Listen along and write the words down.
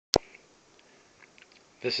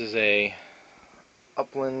This is a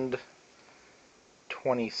Upland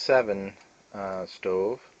 27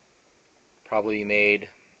 stove, probably made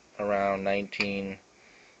around between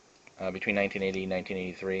 1980 and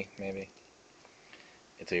 1983, maybe.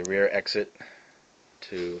 It's a rear exit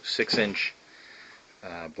to 6-inch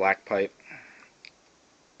black pipe,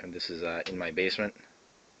 and this is in my basement,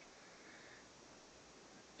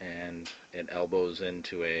 and it elbows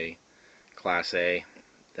into a Class A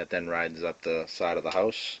that then rides up the side of the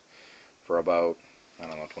house for about, I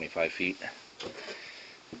don't know, 25 feet.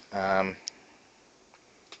 I've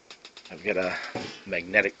got a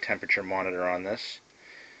magnetic temperature monitor on this.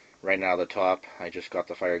 Right now the top, I just got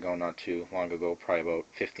the fire going not too long ago, probably about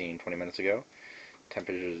 15-20 minutes ago.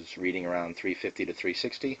 Temperature is reading around 350 to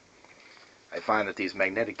 360. I find that these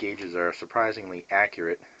magnetic gauges are surprisingly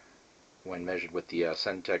accurate when measured with the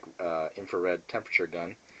Nu-Tek infrared temperature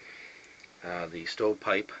gun. The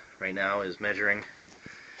stovepipe right now is measuring,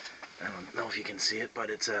 I don't know if you can see it, but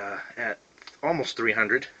it's at almost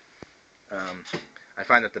 300. I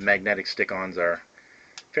find that the magnetic stick-ons are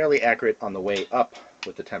fairly accurate on the way up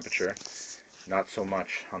with the temperature, not so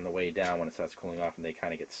much on the way down when it starts cooling off and they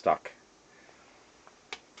kind of get stuck.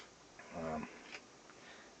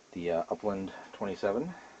 The Upland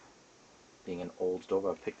 27, being an old stove,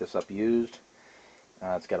 I've picked this up used.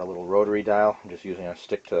 It's got a little rotary dial. I'm just using a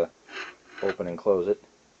stick to open and close it.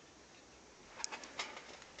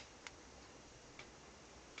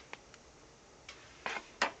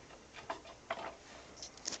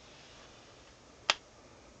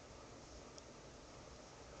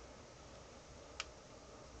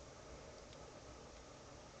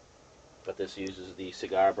 But this uses the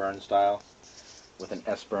cigar burn style with an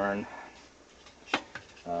S burn,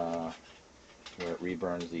 where it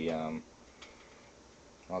reburns the,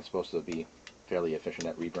 well, it's supposed to be fairly efficient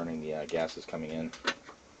at reburning the gases coming in,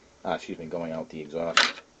 going out the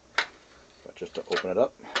exhaust. But just to open it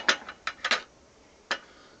up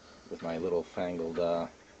with my little fangled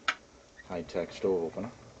high-tech stove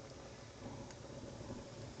opener.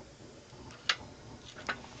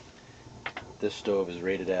 This stove is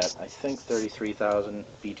rated at, I think, 33,000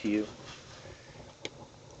 BTU.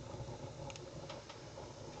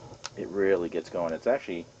 It really gets going. It's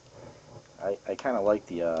actually, I kind of like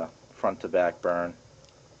the front to back burn.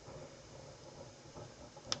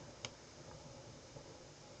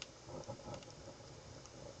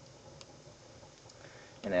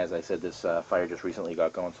 And as I said, this fire just recently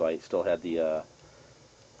got going, so I still had the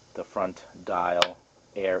front dial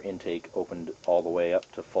air intake opened all the way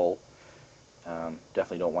up to full.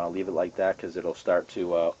 Definitely don't want to leave it like that because it'll start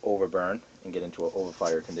to overburn and get into an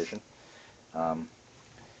overfire condition.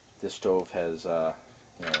 This stove has, the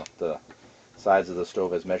sides of the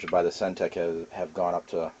stove as measured by the Nu-Tek have gone up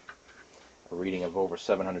to a reading of over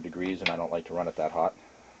 700 degrees, and I don't like to run it that hot.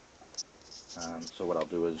 So what I'll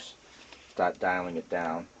do is start dialing it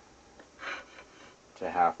down to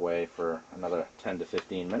halfway for another 10 to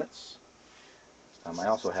 15 minutes. I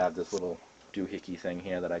also have this little doohickey thing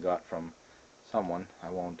here that I got from someone.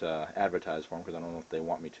 I won't advertise for them because I don't know if they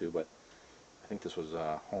want me to, but I think this was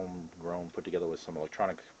homegrown, put together with some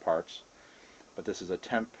electronic parts. But this is a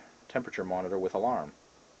temperature monitor with alarm.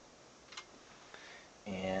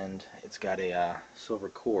 And it's got a silver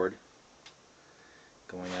cord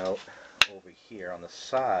going out over here on the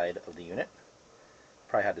side of the unit.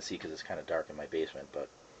 Probably hard to see because it's kind of dark in my basement, but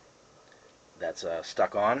that's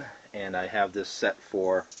stuck on. And I have this set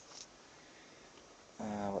for,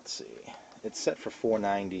 let's see, it's set for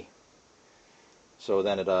 490. So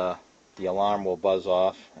then the alarm will buzz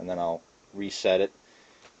off, and then I'll reset it.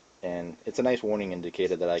 And it's a nice warning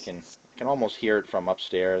indicator that I can almost hear it from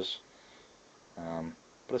upstairs. But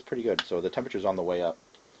it's pretty good. So the temperature's on the way up.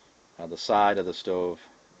 The side of the stove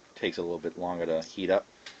takes a little bit longer to heat up.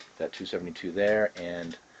 That 272 there,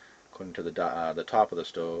 and according to the top of the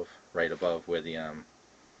stove, right above where the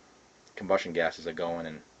combustion gases are going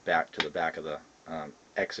and back to the back of the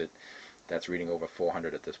exit, that's reading over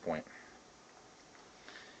 400 at this point.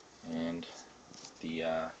 And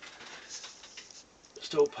the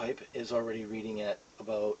stovepipe is already reading at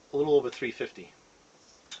about a little over 350.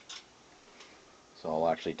 So I'll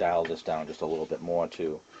actually dial this down just a little bit more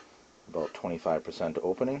to about 25%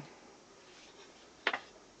 opening.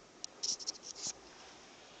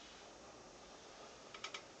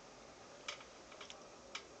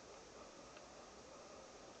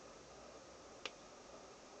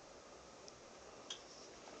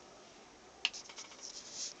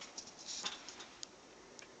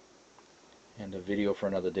 And a video for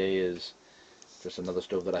another day is just another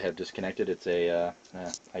stove that I have disconnected. It's a,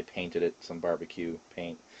 I painted it some barbecue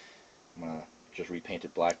paint. I'm going to just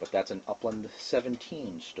repainted black, but that's an Upland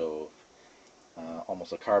 17 stove.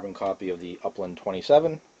 Almost a carbon copy of the Upland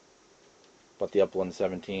 27, but the Upland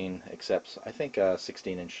 17 accepts, I think,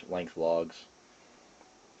 16-inch length logs.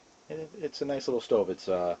 It's a nice little stove. It's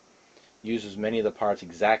uses many of the parts,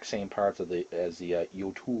 exact same parts as the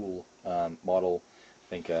Upland model. I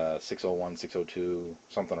think 601, 602,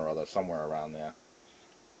 something or other, somewhere around there.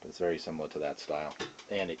 But it's very similar to that style,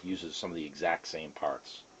 and it uses some of the exact same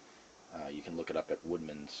parts. You can look it up at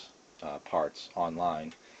Woodman's parts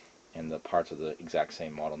online, and the parts are the exact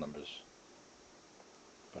same model numbers.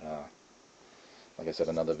 But like I said,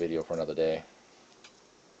 another video for another day.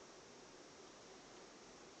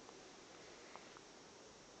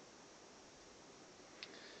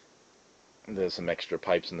 There's some extra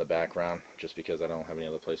pipes in the background, just because I don't have any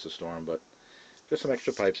other place to store them, but just some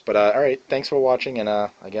extra pipes. But alright, thanks for watching,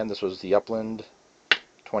 and again, this was the Upland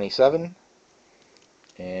 27,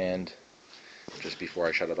 and just before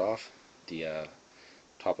I shut it off, the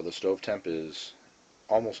top of the stove temp is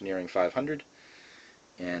almost nearing 500,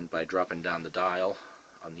 and by dropping down the dial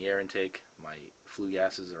on the air intake, my flue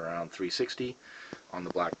gases are around 360 on the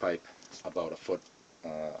black pipe, about a foot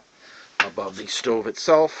above the stove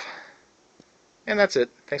itself. And that's it.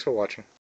 Thanks for watching.